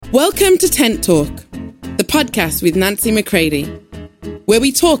Welcome to Tent Talk, the podcast with Nancy McCready, where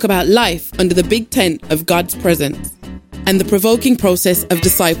we talk about life under the big tent of God's presence and the provoking process of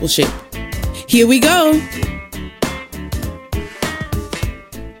discipleship. Here we go.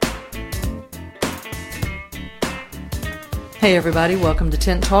 Hey everybody, welcome to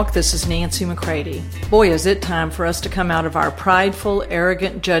Tent Talk. This is Nancy McCready. Boy, is it time for us to come out of our prideful,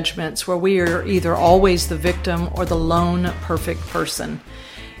 arrogant judgments where we are either always the victim or the lone perfect person.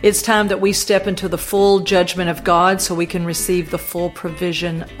 It's time that we step into the full judgment of God so we can receive the full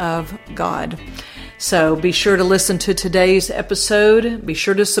provision of God. So be sure to listen to today's episode. Be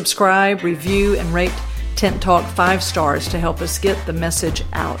sure to subscribe, review, and rate Tent Talk 5 stars to help us get the message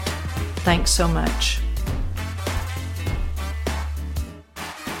out. Thanks so much.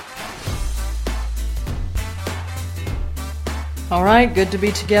 All right, good to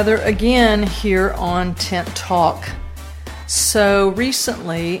be together again here on Tent Talk. So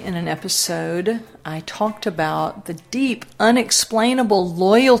recently in an episode, I talked about the deep, unexplainable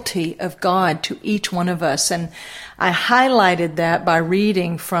loyalty of God to each one of us. And I highlighted that by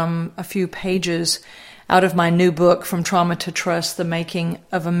reading from a few pages out of my new book, From Trauma to Trust, The Making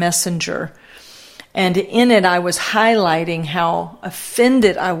of a Messenger. And in it, I was highlighting how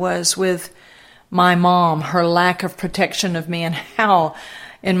offended I was with my mom, her lack of protection of me, and how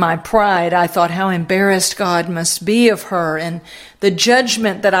in my pride I thought how embarrassed God must be of her. And the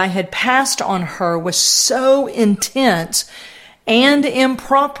judgment that I had passed on her was so intense and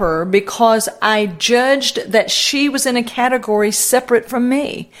improper because I judged that she was in a category separate from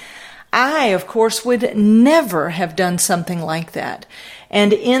me. I, of course, would never have done something like that.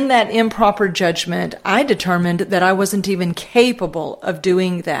 And in that improper judgment, I determined that I wasn't even capable of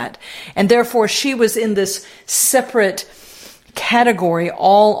doing that. And therefore, she was in this separate category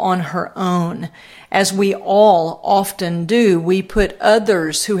all on her own. As we all often do, we put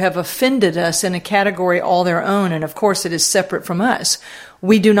others who have offended us in a category all their own. And of course, it is separate from us.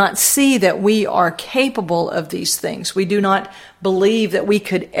 We do not see that we are capable of these things. We do not believe that we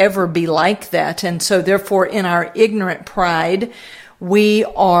could ever be like that. And so therefore, in our ignorant pride, we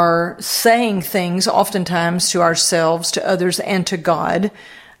are saying things oftentimes to ourselves, to others, and to God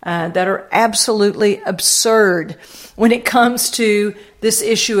that are absolutely absurd when it comes to this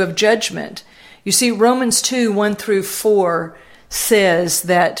issue of judgment. You see, Romans 2, 1 through 4 says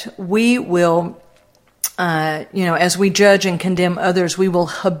that we will, as we judge and condemn others, we will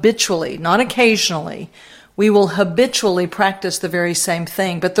habitually, not occasionally, we will habitually practice the very same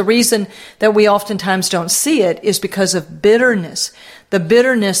thing. But the reason that we oftentimes don't see it is because of bitterness. The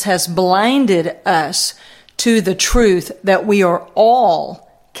bitterness has blinded us to the truth that we are all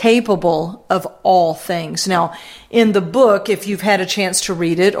capable of all things. Now, in the book, if you've had a chance to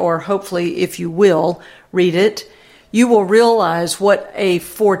read it, or hopefully if you will read it, you will realize what a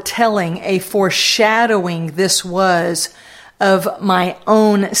foretelling, a foreshadowing this was of my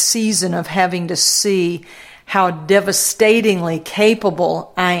own season of having to see how devastatingly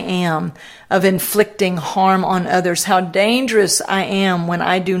capable I am of inflicting harm on others, how dangerous I am when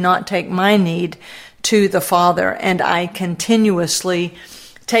I do not take my need to the Father and I continuously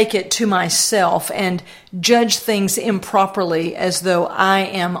take it to myself and judge things improperly as though I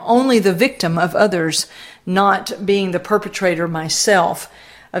am only the victim of others, not being the perpetrator myself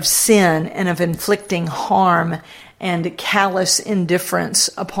of sin and of inflicting harm and callous indifference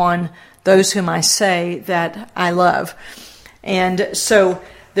upon those whom I say that I love. And so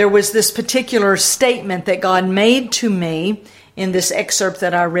there was this particular statement that God made to me in this excerpt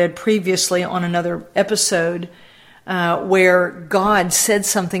that I read previously on another episode, where God said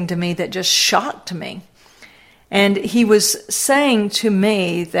something to me that just shocked me. And he was saying to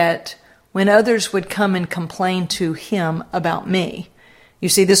me that when others would come and complain to him about me, you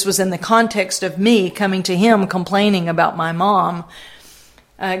see, this was in the context of me coming to him complaining about my mom.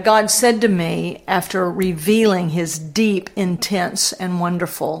 God said to me, after revealing his deep, intense, and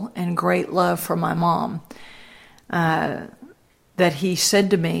wonderful and great love for my mom, that he said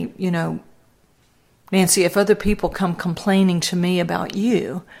to me, Nancy, if other people come complaining to me about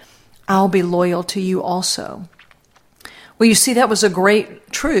you, I'll be loyal to you also. Well, you see, that was a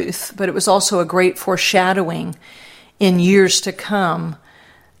great truth, but it was also a great foreshadowing in years to come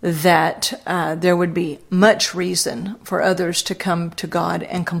that there would be much reason for others to come to God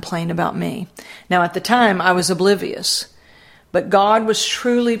and complain about me. Now, at the time, I was oblivious, but God was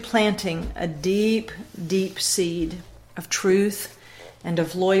truly planting a deep, deep seed of truth and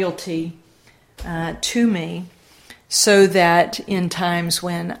of loyalty to me, so that in times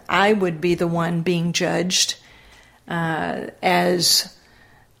when I would be the one being judged as,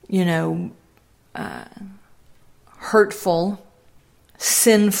 hurtful,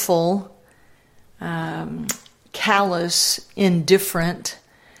 sinful, callous, indifferent.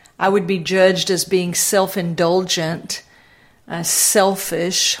 I would be judged as being self-indulgent,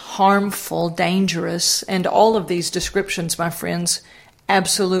 selfish, harmful, dangerous, and all of these descriptions, my friends,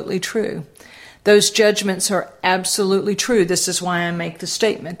 absolutely true. Those judgments are absolutely true. This is why I make the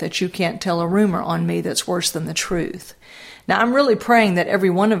statement that you can't tell a rumor on me that's worse than the truth. Now, I'm really praying that every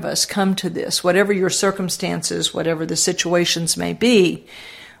one of us come to this, whatever your circumstances, whatever the situations may be.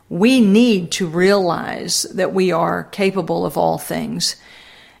 We need to realize that we are capable of all things,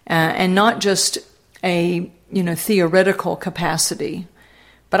 and not just a theoretical capacity,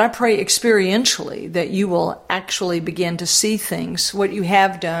 but I pray experientially that you will actually begin to see things, what you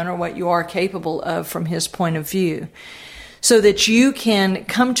have done or what you are capable of from His point of view, so that you can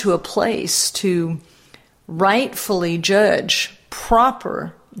come to a place to rightfully judge.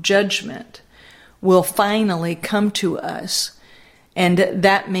 Proper judgment will finally come to us. And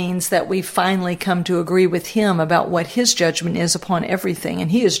that means that we finally come to agree with Him about what His judgment is upon everything.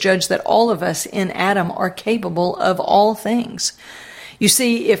 And He has judged that all of us in Adam are capable of all things. You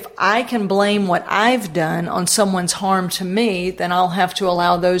see, if I can blame what I've done on someone's harm to me, then I'll have to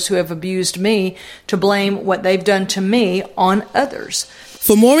allow those who have abused me to blame what they've done to me on others.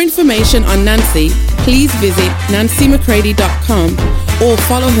 For more information on Nancy, please visit nancymccready.com or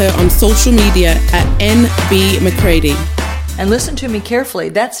follow her on social media at NBMcCready. And listen to me carefully.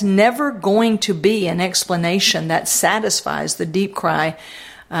 That's never going to be an explanation that satisfies the deep cry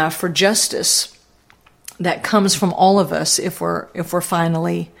for justice that comes from all of us if we're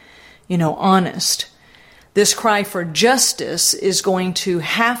finally, honest. This cry for justice is going to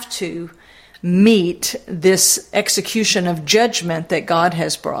have to meet this execution of judgment that God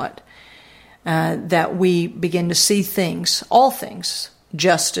has brought, that we begin to see things, all things,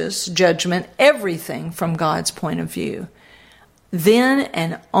 justice, judgment, everything from God's point of view. Then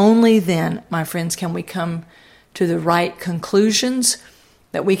and only then, my friends, can we come to the right conclusions,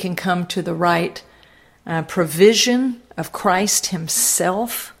 that we can come to the right provision of Christ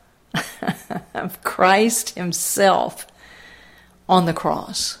Himself, of Christ Himself on the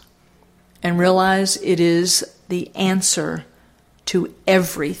cross, and realize it is the answer to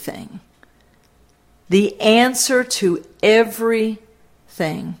everything. The answer to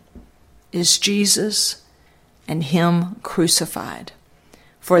everything is Jesus and Him crucified.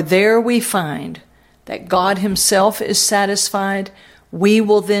 For there we find that God Himself is satisfied. We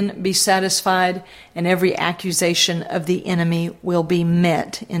will then be satisfied, and every accusation of the enemy will be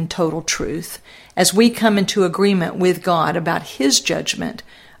met in total truth as we come into agreement with God about His judgment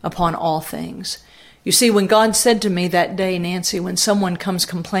upon all things. You see, when God said to me that day, Nancy, when someone comes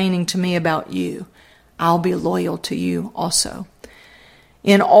complaining to me about you, I'll be loyal to you also.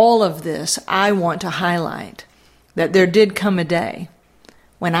 In all of this, I want to highlight that there did come a day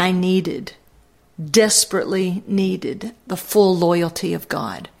when I desperately needed the full loyalty of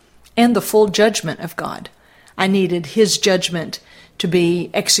God and the full judgment of God. I needed His judgment to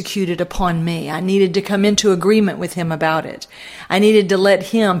be executed upon me. I needed to come into agreement with Him about it. I needed to let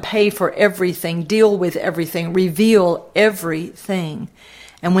Him pay for everything, deal with everything, reveal everything.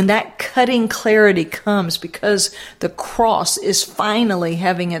 And when that cutting clarity comes, because the cross is finally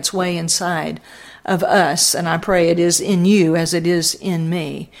having its way inside of us, and I pray it is in you as it is in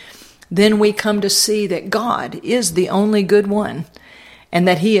me, then we come to see that God is the only good one and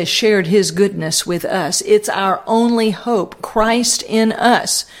that He has shared His goodness with us. It's our only hope, Christ in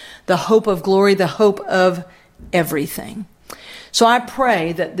us, the hope of glory, the hope of everything. So I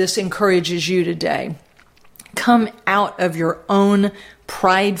pray that this encourages you today. Come out of your own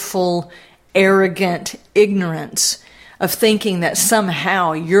prideful, arrogant ignorance of thinking that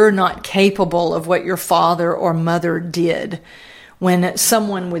somehow you're not capable of what your father or mother did. When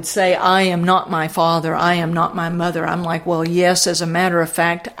someone would say, I am not my father, I am not my mother, I'm like, well, yes, as a matter of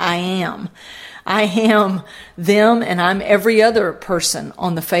fact, I am. I am them, and I'm every other person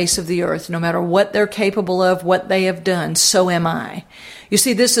on the face of the earth. No matter what they're capable of, what they have done, so am I. You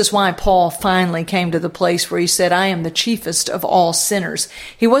see, this is why Paul finally came to the place where he said, I am the chiefest of all sinners.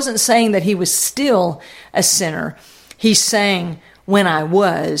 He wasn't saying that he was still a sinner. He's saying, when I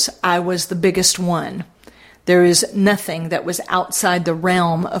was the biggest one. There is nothing that was outside the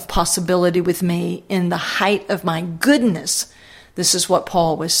realm of possibility with me in the height of my goodness. This is what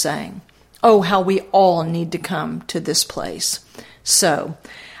Paul was saying. Oh, how we all need to come to this place. So,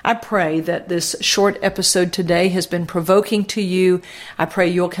 I pray that this short episode today has been provoking to you. I pray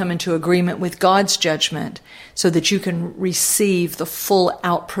you'll come into agreement with God's judgment so that you can receive the full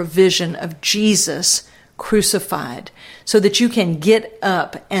out provision of Jesus crucified so that you can get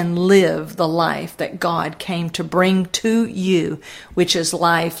up and live the life that God came to bring to you, which is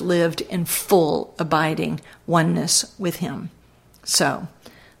life lived in full abiding oneness with Him. So,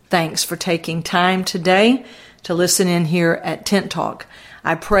 thanks for taking time today to listen in here at Tent Talk.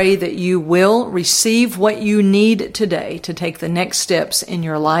 I pray that you will receive what you need today to take the next steps in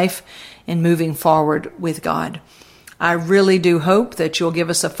your life in moving forward with God. I really do hope that you'll give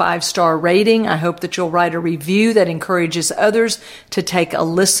us a 5-star rating. I hope that you'll write a review that encourages others to take a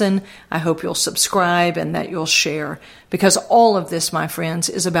listen. I hope you'll subscribe and that you'll share, because all of this, my friends,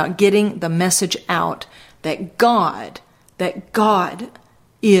 is about getting the message out that God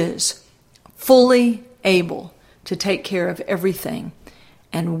is fully able to take care of everything,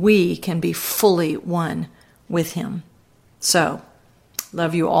 and we can be fully one with Him. So,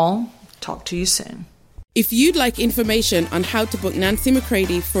 love you all. Talk to you soon. If you'd like information on how to book Nancy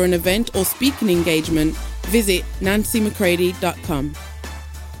McCready for an event or speaking engagement, visit nancymccready.com.